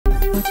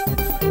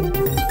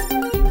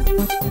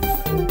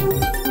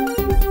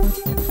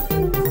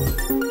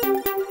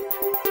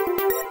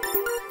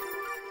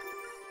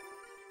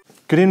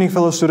Good evening,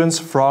 fellow students,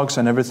 frogs,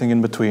 and everything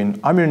in between.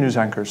 I'm your news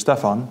anchor,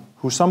 Stefan,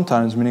 who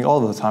sometimes, meaning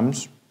all of the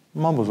times,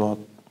 mumbles a lot.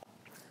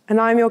 And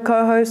I'm your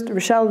co-host,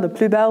 Rochelle the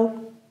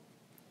Bluebell,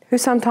 who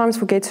sometimes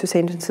forgets her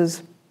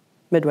sentences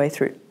midway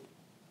through.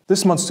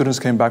 This month, students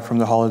came back from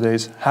the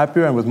holidays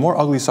happier and with more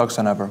ugly socks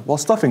than ever, while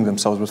stuffing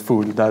themselves with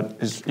food that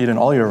is eaten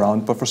all year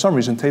round, but for some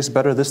reason tastes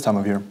better this time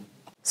of year.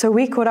 So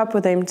we caught up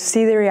with them to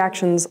see their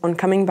reactions on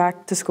coming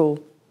back to school.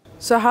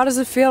 So how does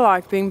it feel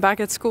like being back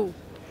at school?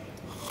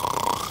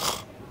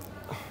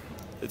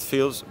 It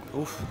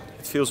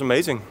feels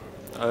amazing.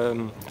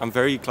 I'm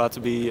very glad to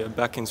be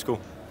back in school.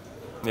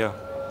 Yeah.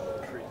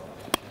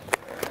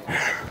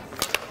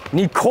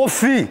 Need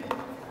coffee!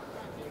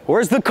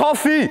 Where's the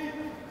coffee?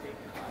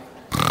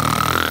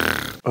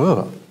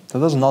 Ugh, that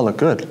does not look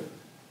good.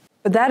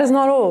 But that is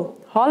not all.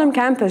 Haarlem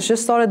Campus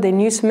just started their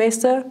new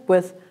semester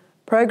with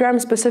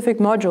program-specific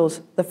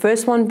modules, the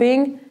first one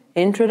being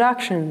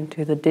Introduction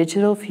to the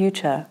Digital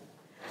Future.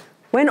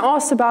 When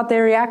asked about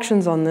their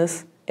reactions on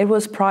this, it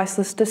was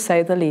priceless to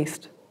say the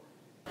least.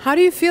 How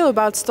do you feel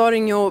about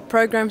starting your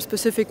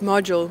program-specific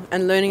module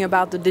and learning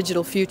about the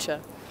digital future?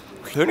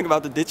 Learning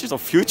about the digital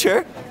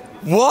future?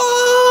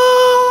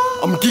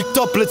 What? I'm geeked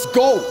up, let's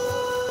go!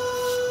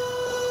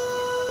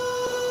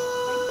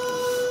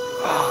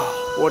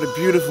 What a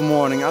beautiful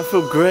morning, I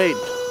feel great.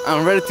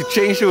 I'm ready to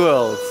change the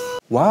world.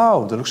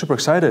 Wow, they look super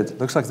excited.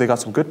 Looks like they got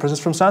some good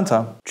presents from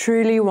Santa.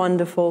 Truly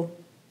wonderful.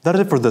 That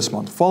is it for this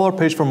month. Follow our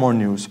page for more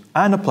news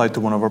and apply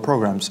to one of our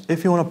programs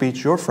if you want to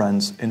beat your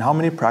friends in how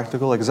many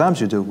practical exams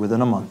you do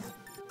within a month.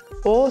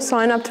 Or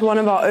sign up to one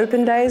of our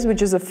open days,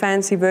 which is a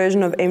fancy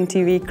version of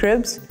MTV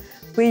Cribs,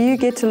 where you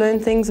get to learn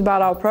things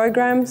about our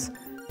programs,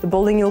 the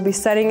building you'll be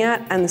studying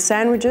at, and the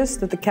sandwiches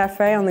that the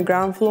cafe on the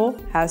ground floor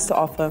has to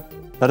offer.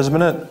 That has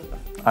been it.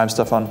 I'm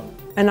Stefan.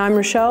 And I'm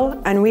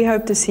Rochelle, and we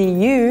hope to see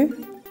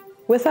you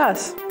with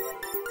us.